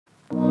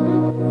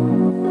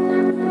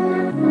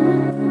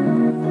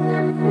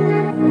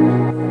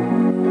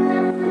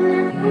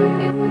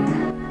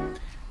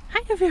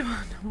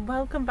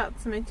welcome back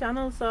to my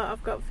channel. So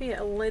I've got for you a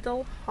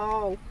Lidl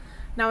haul.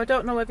 Now I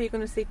don't know whether you're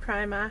going to see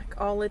Primark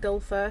or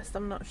Lidl first,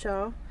 I'm not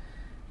sure.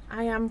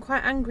 I am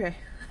quite angry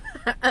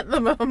at the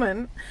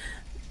moment.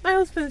 My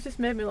husband's just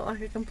made me look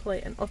like a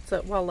complete and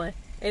utter wally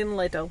in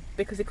Lidl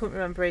because he couldn't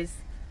remember his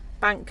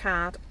bank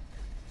card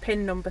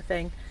PIN number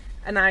thing,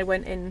 and I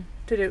went in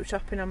to do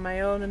shopping on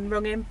my own and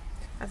rung him.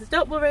 I said,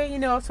 don't worry, you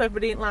know, so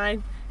everybody in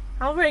line,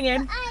 I'll ring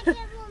him.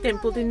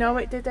 Didn't bloody know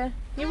it, did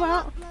he? You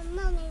what?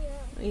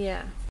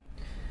 Yeah.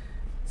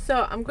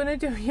 So I'm going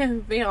to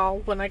do the haul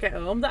when I get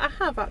home that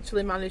I have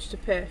actually managed to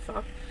pay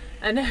for,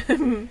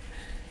 and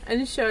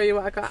show you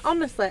what I got.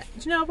 Honestly,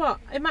 do you know what?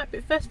 It might be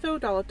the first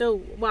food I'll do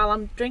while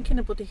I'm drinking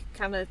a bloody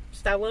can of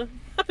Stella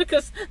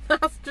because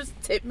that's just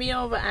tipped me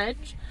over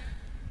edge.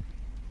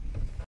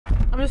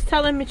 I'm just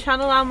telling my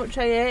channel how much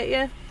I ate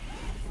you.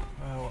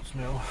 What's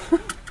new?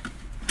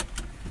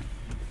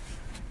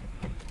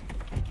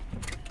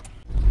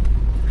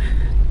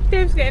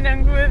 Dave's getting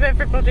angry with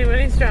everybody when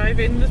he's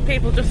driving. There's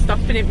people just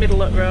stopping in the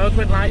middle of the road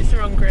when lights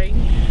are on green.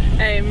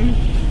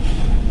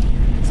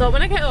 So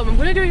when I get home, I'm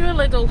going to do you a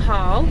Lidl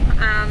haul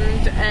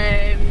and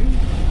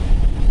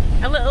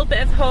a little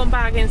bit of home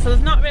bargain. So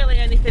there's not really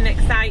anything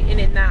exciting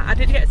in that. I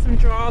did get some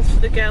drawers for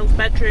the girls'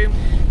 bedroom.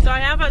 So I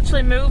have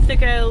actually moved the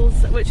girls,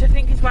 which I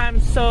think is why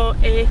I'm so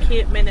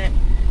achy at the minute.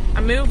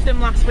 I moved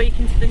them last week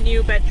into the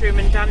new bedroom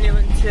and Daniel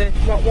into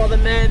what was the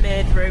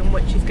mermaid room,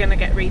 which is going to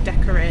get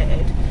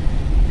redecorated.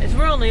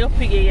 We're only up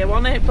a year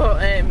on it,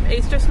 but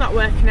it's just not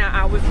working out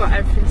how we've got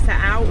everything set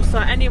out. So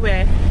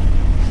anyway,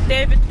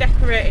 David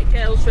decorated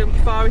girls' room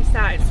before he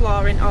started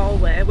flooring all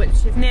the way, which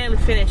is nearly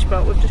finished,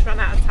 but we've just run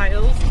out of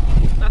tiles.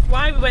 That's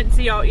why we went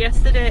to York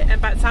yesterday,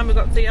 and by the time we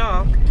got to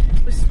York,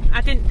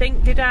 I didn't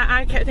think, did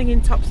I? I kept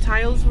thinking Top's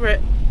tiles were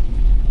at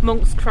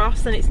Monk's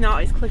Cross, and it's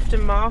not, it's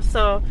Clifton Moor.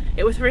 So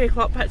it was 3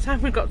 o'clock by the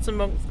time we got to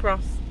Monk's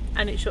Cross,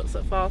 and it shuts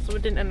at 4, so we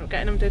didn't end up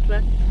getting them, did we?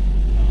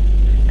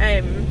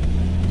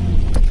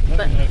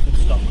 But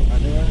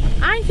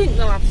I think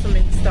they'll have some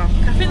in stock.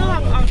 I think they'll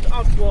have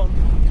odd one.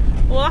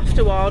 We'll have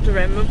to order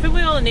them. I think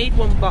we only need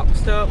one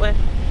box, don't we?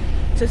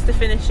 Just to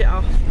finish it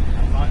off.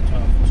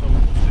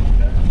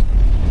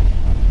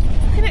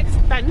 Fucking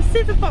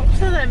expensive, a box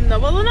of them though.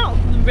 Well, they're not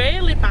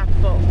really bad,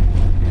 but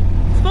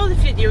I suppose if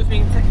you didn't use them,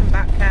 you can take them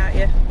back, can't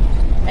you?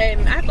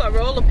 I've got a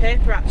roll of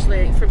paper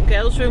actually from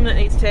girls' room that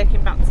needs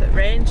taking back to the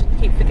range, and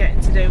keep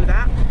forgetting to do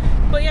that.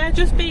 But yeah,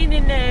 just been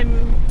in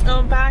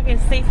Home Bargain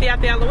to see if they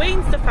had the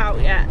Halloween stuff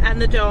out yet,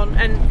 and they don't.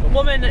 And the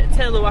woman at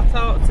Till who I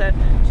talked to,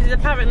 she said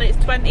apparently it's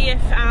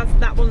 20th as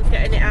that one's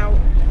getting it out.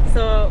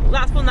 So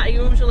that's one that I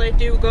usually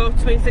do go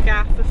to, is the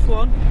Garforth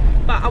one.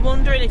 But I'm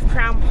wondering if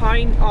Crown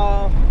Point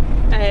or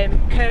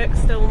Kirk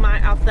still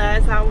might have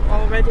theirs out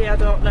already, I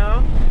don't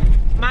know.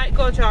 Might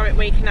go during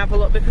week and have a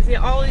look, because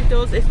all he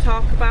does is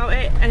talk about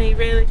it, and he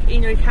really, you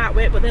know, he can't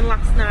wait. But then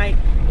last night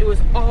it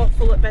was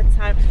awful at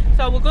bedtime,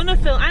 so we're gonna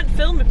film. I hadn't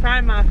filmed my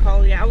Primark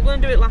haul yet. I was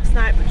gonna do it last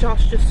night, but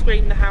Josh just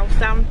screamed the house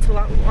down till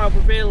we're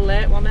real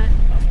late, wasn't it?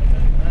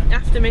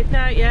 After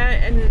midnight, yeah,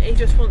 and he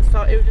just wouldn't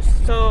stop. He was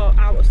just so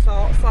out of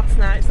sorts last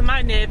night. So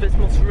my neighbours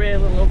must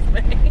really love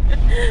me.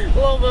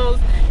 Love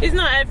us. It's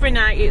not every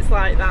night it's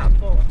like that,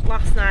 but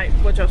last night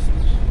we're just,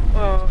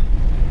 oh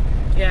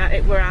yeah,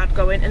 it were hard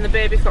going. And the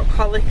baby's got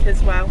colic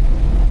as well,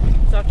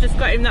 so I've just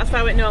got him. That's why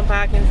I went to Home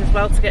Bargains as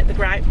well, to get the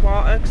gripe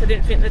water, because I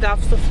didn't think they'd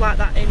have stuff like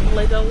that in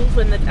Lidl's,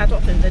 when I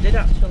don't think they did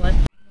actually.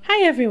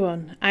 Hi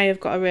everyone, I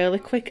have got a really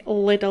quick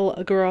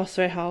Lidl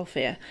grocery haul for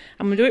you.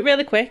 I'm going to do it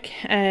really quick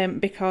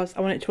because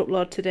I want it to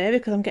upload today,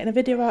 because I'm getting a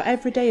video out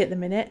every day at the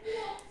minute.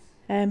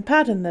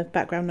 Pardon the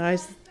background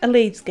noise, a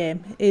Leeds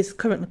game is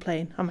currently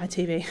playing on my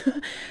TV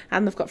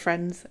and they've got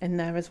friends in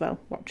there as well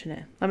watching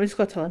it. I'm just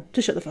going to tell them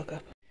to shut the fuck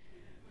up.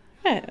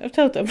 Yeah, I've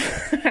told them.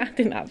 I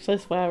didn't actually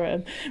swear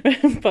at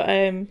them. But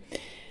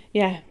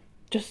yeah,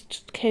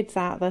 just kids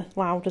out there,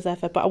 loud as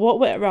ever. But I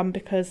won't wait around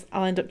because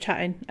I'll end up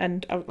chatting,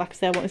 and like I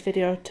say, I want this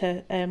video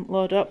to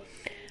load up.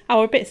 I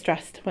was a bit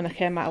stressed when I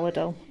came out of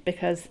Lidl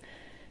because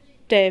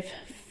Dave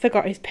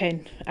forgot his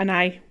PIN, and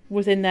I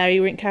was in there, he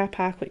were in car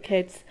park with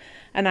kids,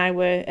 and I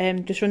were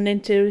just running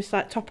into this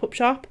like top-up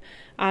shop,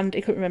 and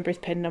he couldn't remember his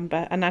PIN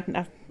number, and I didn't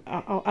have.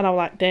 And I was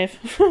like, Dave,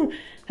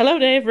 hello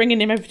Dave, ringing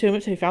him every 2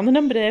 minutes, so he found the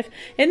number, Dave.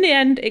 In the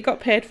end, it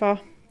got paid for,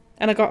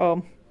 and I got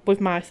home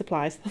with my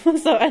supplies.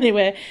 So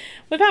anyway,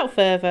 without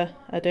further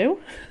ado,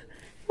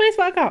 here's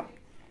what I got.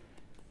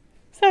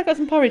 So I got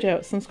some porridge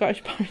oats, some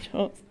Scottish porridge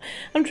oats.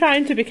 I'm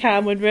trying to be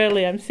calm when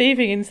really I'm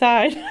seething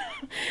inside.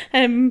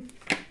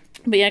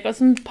 But yeah, I got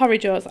some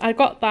porridge oats. I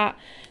got that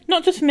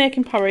not just for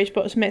making porridge,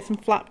 but to make some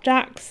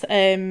flapjacks.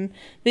 They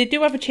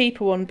do have a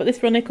cheaper one, but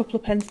this run a couple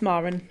of pence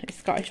more, and it's a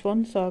Scottish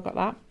one, so I got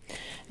that.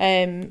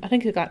 I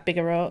think they've got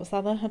bigger oats,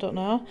 are they? I don't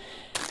know.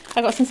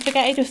 I got some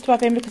spaghetti just to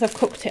have in because I've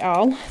cooked it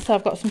all. So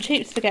I've got some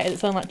cheap spaghetti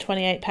that's only like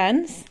 28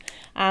 pence,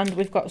 and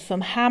we've got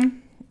some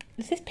ham.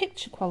 Is this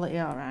picture quality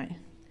alright?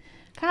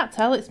 Can't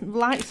tell, it's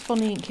light's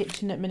funny in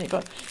kitchen at the minute,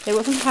 but there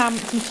was some ham,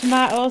 some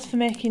tomatoes for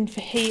making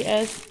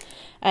fajitas,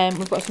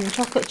 We've got some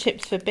chocolate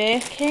chips for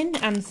baking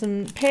and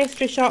some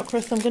pastry short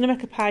crust. I'm going to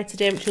make a pie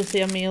today, which you'll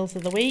see on Meals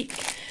of the Week.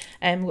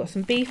 We've got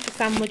some beef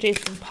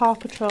sandwiches, some Paw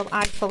Patrol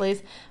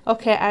iSollies.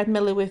 Okay, I had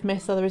Millie with me,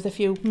 so there is a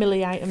few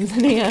Millie items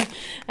in here.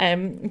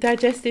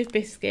 Digestive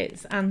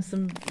biscuits and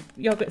some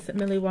yoghurts that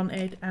Millie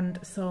wanted, and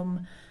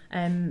some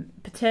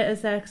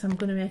potatoes there because I'm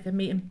going to make a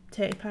meat and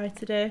potato pie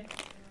today.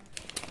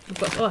 We've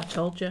got, oh, I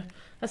told you.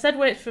 I said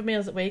wait for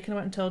Meals at Week and I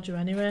went and told you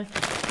anyway.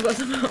 We've got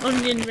some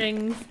onion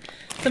rings,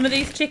 some of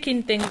these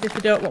chicken things if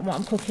you don't want what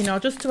I'm cooking, or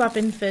just to have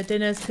in for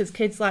dinners, because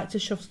kids like to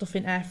shove stuff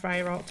in air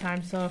fryer all the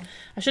time. So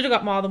I should have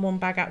got more than one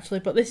bag actually,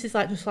 but this is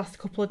like just last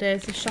couple of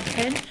days of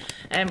shopping.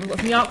 We've got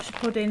some Yorkshire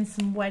pudding,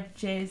 some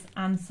wedges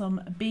and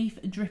some beef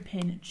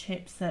dripping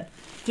chips that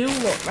do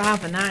look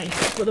rather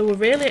nice, but they were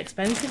really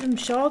expensive. I'm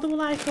sure they were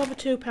like over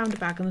 £2 a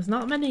bag, and there's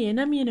not many in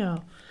them, you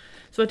know.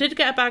 So I did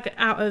get a bag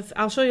out of,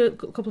 I'll show you a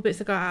couple of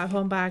bits I got out of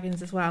Home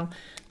Bargains as well,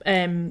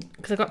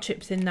 because I got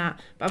chips in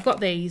that. But I've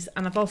got these,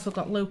 and I've also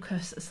got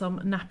Lucas some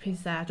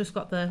nappies there. I just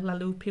got the La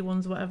Loopy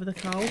ones, whatever they're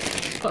called.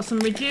 Got some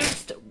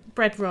reduced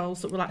bread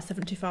rolls that were like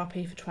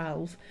 74p for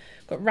 12.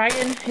 Got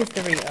Ryan his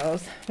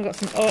Doritos. We've got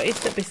some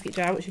Otis at biscuit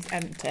jar, which is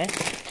empty.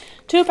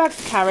 2 bags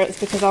of carrots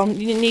because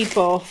you need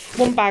both.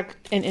 1 bag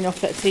ain't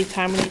enough at tea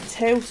time, we need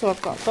 2, so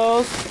I've got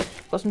those.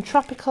 Got some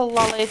tropical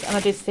lollies, and I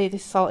did see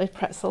this salted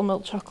pretzel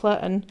milk chocolate,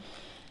 and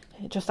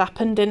it just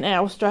happened, didn't it? I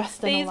was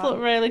stressed. These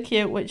look really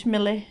cute, which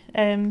Millie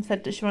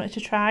said that she wanted to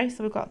try,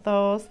 so we've got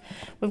those.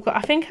 We've got,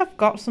 I think I've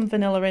got some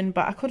vanilla in,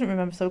 but I couldn't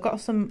remember, so we've got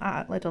some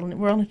at Lidl, and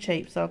we're only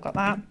cheap, so I've got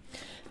that.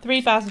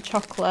 3 bars of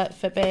chocolate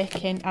for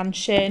baking, and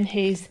Shane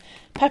his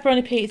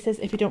pepperoni pizzas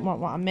if you don't want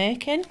what I'm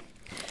making.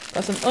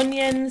 Got some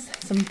onions,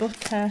 some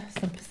butter,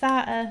 some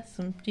passata,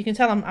 some, you can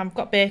tell I've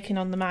got baking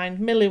on the mind.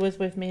 Millie was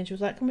with me and she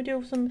was like, can we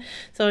do some?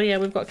 So yeah,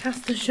 we've got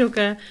caster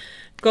sugar,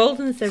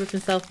 golden syrup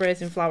and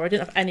self-raising flour. I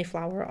didn't have any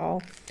flour at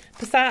all.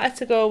 Passata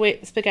to go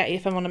with spaghetti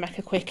if I want to make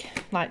a quick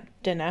like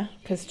dinner,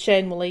 because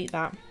Shane will eat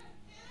that.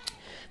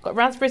 Got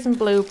raspberries and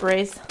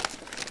blueberries.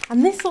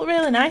 And this looked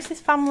really nice,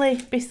 this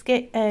family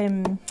biscuit,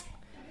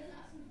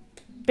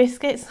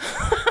 biscuits,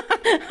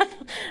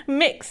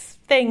 mix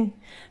thing.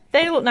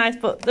 They look nice,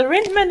 but there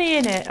ain't many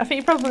in it. I think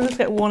you probably just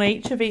get 1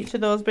 each of each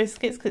of those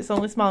biscuits because it's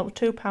only small.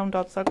 It was £2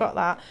 odd, so I got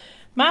that.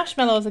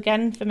 Marshmallows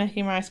again for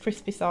making Rice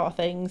Krispie sort of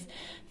things.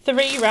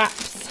 3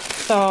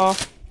 wraps, so I'm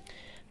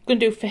going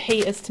to do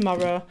fajitas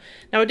tomorrow.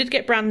 Now I did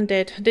get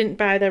branded. I didn't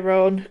buy their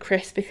own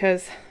crisp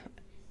because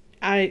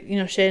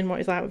Shane what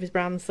he's like with his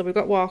brands. So we've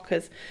got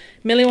Walkers.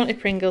 Millie wanted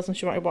Pringles and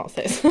she wanted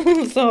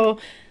Wotsits. So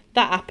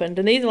that happened.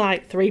 And these are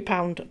like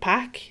 £3 a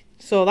pack.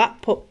 So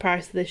that put the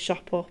price of this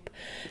shop up.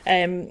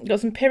 Got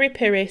some piri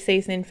piri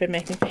seasoning for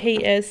making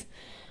fajitas.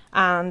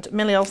 And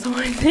Millie also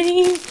wanted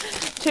these.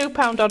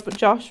 £2 odd, but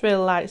Josh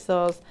really likes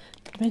those.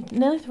 I mean,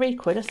 nearly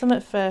 £3 or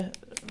something for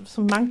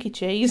some manky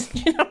cheese. Do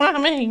you know what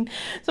I mean?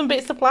 Some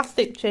bits of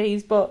plastic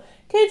cheese, but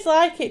kids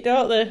like it,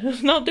 don't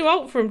they? Not too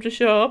old for them to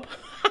show up.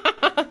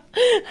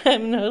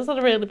 No, it was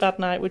a really bad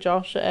night with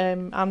Josh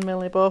and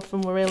Millie. Both of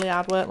them were really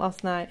hard work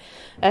last night.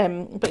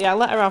 But yeah, I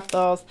let her have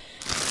those.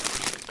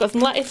 Got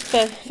some lettuce for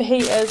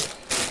fajitas.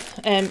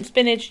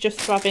 Spinach just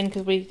to have in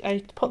because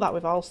I put that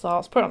with all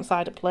sorts. Put it on the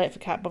side of the plate if I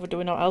can't bother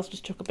doing anything else.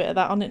 Just chuck a bit of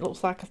that on. It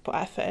looks like I've put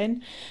effort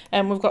in.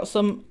 We've got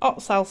some hot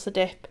salsa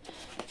dip,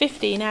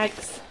 15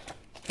 eggs,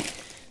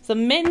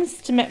 some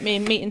mince to make me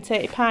meat and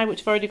potato pie,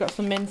 which I've already got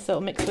some mince, so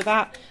I'll mix with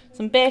that.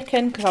 Some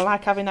bacon because I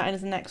like having that in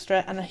as an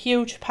extra, and a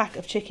huge pack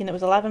of chicken that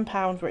was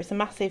 £11, where it's a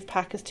massive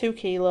pack, it's 2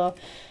 kilo,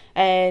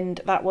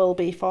 and that will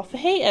be for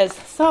fajitas.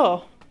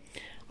 So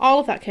all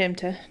of that came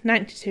to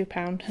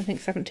 £92, I think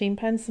 17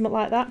 pence, something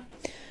like that.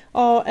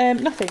 Or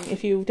nothing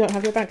if you don't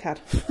have your bank card.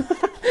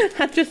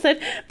 I just said,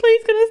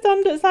 please can I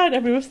stand outside?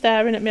 Everyone was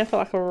staring at me. I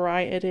felt like a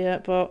right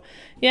idiot. But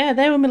yeah,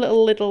 they were my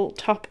little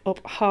top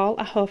up haul.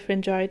 I hope you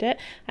enjoyed it.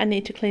 I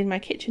need to clean my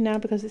kitchen now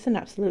because it's an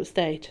absolute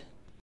state.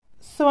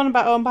 So on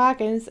about Home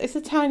Bargains, it's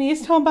the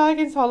tiniest Home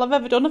Bargains haul I've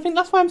ever done. I think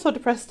that's why I'm so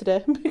depressed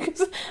today,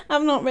 because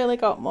I've not really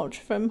got much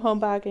from Home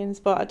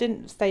Bargains, but I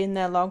didn't stay in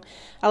there long.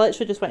 I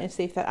literally just went to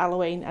see if they're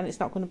Halloween, and it's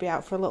not going to be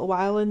out for a little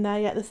while in there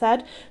yet, they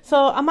said.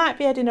 So I might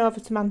be heading over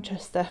to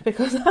Manchester,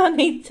 because I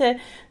need to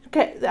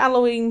get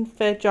Halloween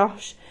for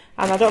Josh,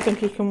 and I don't think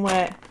he can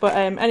wait. But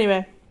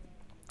anyway,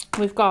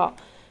 we've got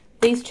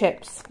these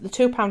chips, the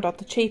 £2 odd,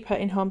 the cheaper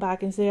in Home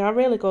Bargains. They are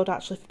really good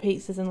actually for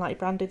pizzas and like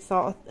branded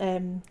sort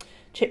of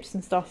chips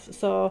and stuff.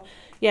 So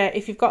yeah,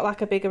 if you've got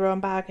like a bigger Home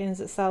Bargains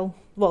that sell,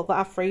 well, that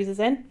have freezers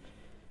in,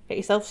 get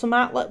yourself some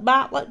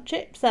Bartlett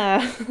chips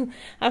there.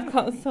 I've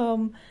got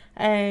some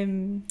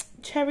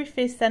cherry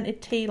fizz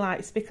scented tea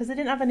lights because I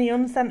didn't have any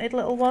unscented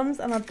little ones,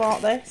 and I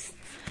bought this,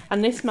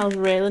 and this smells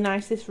really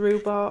nice. This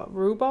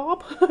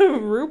rhubarb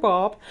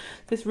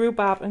this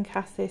rhubarb and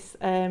cassis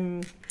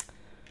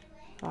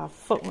oh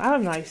fuck, I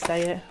don't know how you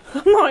say it.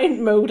 I'm not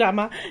in mood, am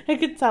I? I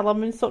could tell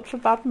I'm in such a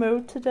bad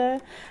mood today.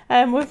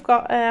 We've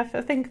got, I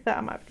think that I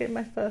might be getting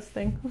my first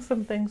thing or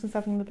something since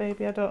having the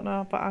baby, I don't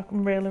know, but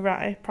I'm really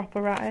ratty,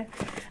 proper ratty.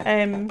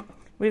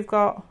 We've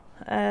got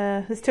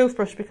his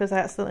toothbrush because I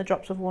accidentally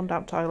dropped some one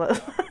down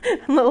toilet.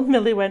 And little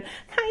Millie went,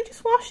 "Can't you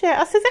just wash it?"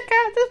 I said, "I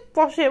can't just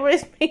wash it when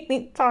it's been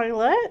in the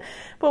toilet."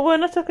 But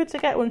when I took her to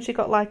get one, she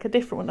got like a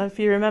different one, if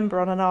you remember,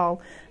 on an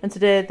haul. And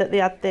today that they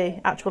had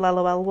the actual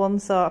LOL one,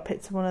 so I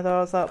picked one of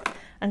those up.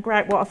 And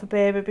great water for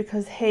baby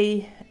because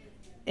he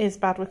is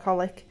bad with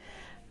colic.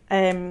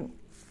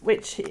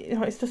 Which, you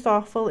know, it's just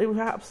awful. It was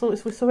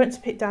absolutely... So we went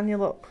to pick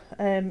Daniel up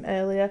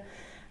earlier,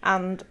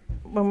 and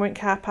when we went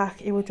car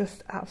park, he was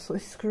just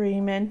absolutely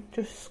screaming.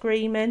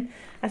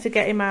 I had to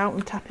get him out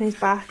and tapping his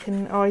back,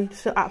 and oh, he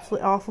just felt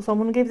absolutely awful. So I'm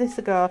going to give this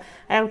a go.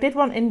 I did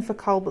want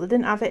Infocol, but they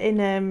didn't have it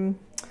in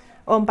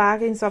Home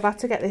Bargains, so I've had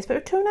to get this. But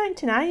it was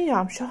 £2.99, you know,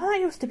 I'm sure that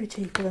used to be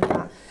cheaper than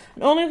that.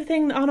 And only other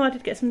thing... Oh no, I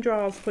did get some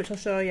drawers, which I'll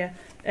show you.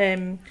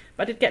 But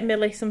I did get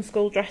Millie some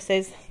school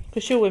dresses,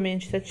 because she was with me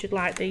and she said she'd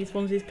like these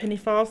ones, these pinny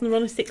fours, and they're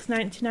only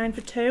 £6.99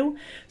 for 2.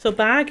 So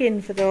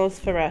bargain for those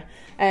for her.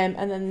 And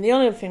then the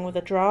only other thing were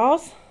the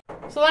drawers.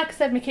 So like I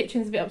said, my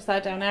kitchen's a bit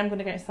upside down. I'm going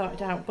to get it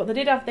sorted out. But they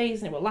did have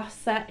these, and it was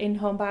last set in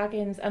Home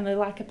Bargains, and they're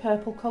like a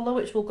purple colour,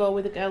 which will go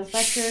with the girls'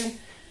 bedroom.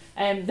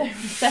 They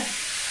said,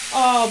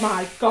 oh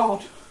my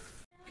god.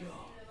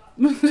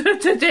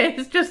 Today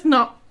it's just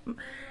not...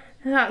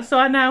 So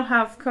I now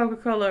have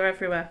Coca-Cola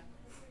everywhere.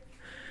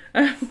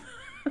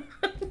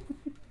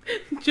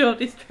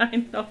 Jodie's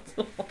trying not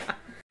to laugh.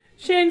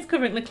 Shane's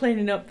currently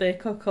cleaning up the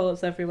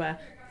Coca-Colas everywhere.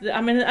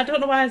 I mean, I don't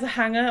know why there's a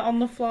hanger on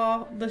the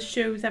floor, there's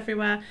shoes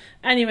everywhere.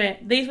 Anyway,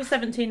 these were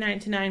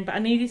 £17.99, but I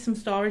needed some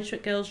storage for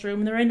girls'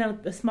 room. They're in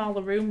a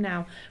smaller room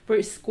now, but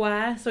it's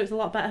square, so it's a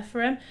lot better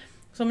for him.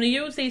 So I'm going to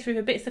use these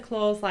for bits of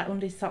clothes, like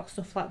undies, socks,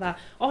 stuff like that.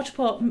 Or to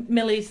put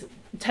Millie's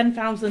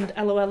 10,000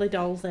 LOL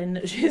dolls in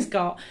that she's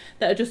got,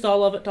 that are just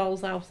all over at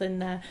Doll's House in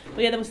there.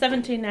 But yeah, they were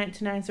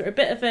 £17.99, so they're a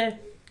bit of a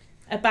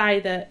buy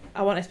that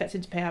I wasn't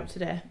expecting to pay out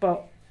today.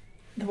 But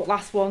the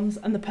last ones,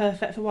 and they're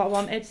perfect for what I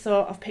wanted,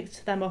 so I've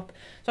picked them up.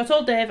 So I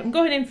told Dave I'm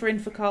going in for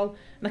Infocol,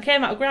 and I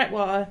came out of great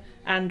water,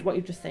 and what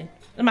you've just seen,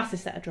 a massive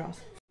set of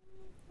drawers.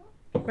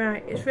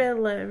 Right, it's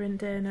really later in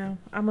day now.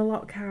 I'm a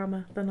lot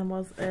calmer than I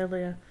was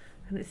earlier.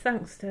 And it's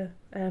thanks to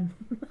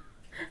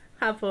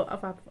I've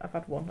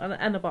had one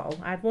and a bottle.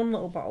 I had one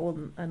little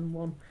bottle and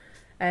one.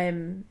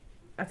 I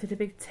did a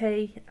big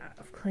tea.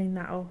 I've cleaned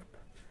that up.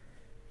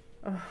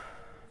 Oh,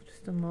 I've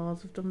just done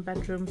loads. I've done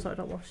bedroom,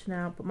 sorted out washing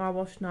out, put my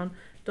washing on.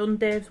 Done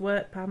Dave's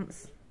work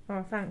pants.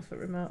 Oh, thanks for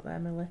the remote there,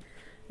 Millie.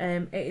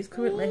 It is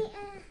currently...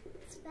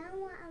 Spell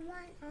what I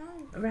want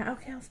on. Right,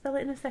 okay, I'll spell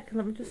it in a second.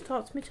 Let me just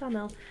talk to my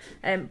channel.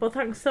 But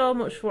thanks so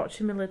much for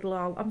watching my Lidl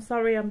haul. I'm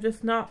sorry, I'm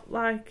just not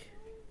like...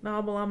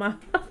 normal, am I?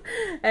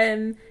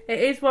 It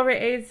is what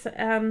it is,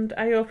 and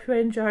I hope you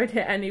enjoyed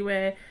it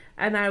anyway,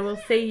 and I will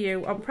see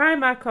you on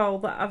Primark haul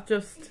that I've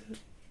just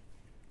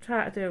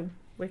tried to do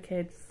with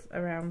kids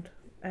around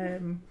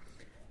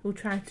who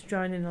try to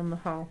join in on the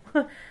haul.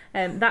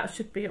 That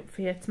should be up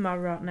for you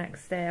tomorrow or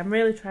next day. I'm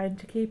really trying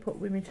to keep up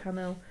with my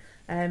channel,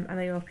 and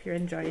I hope you're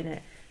enjoying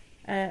it.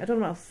 I don't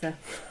know what else to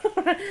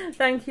say.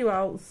 Thank you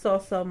all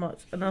so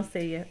much, and I'll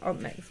see you on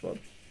the next one.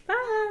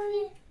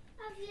 Bye!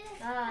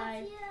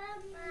 Bye.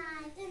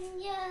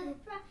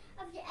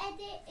 Have you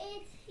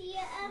edited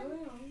your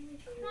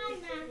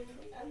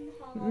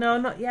No,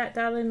 not yet,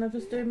 darling. I'll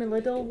just do my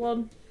Lidl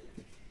one.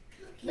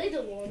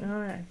 Lidl one?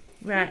 Alright.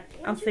 Right.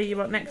 I'll see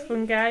you on next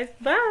one, guys.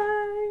 Bye!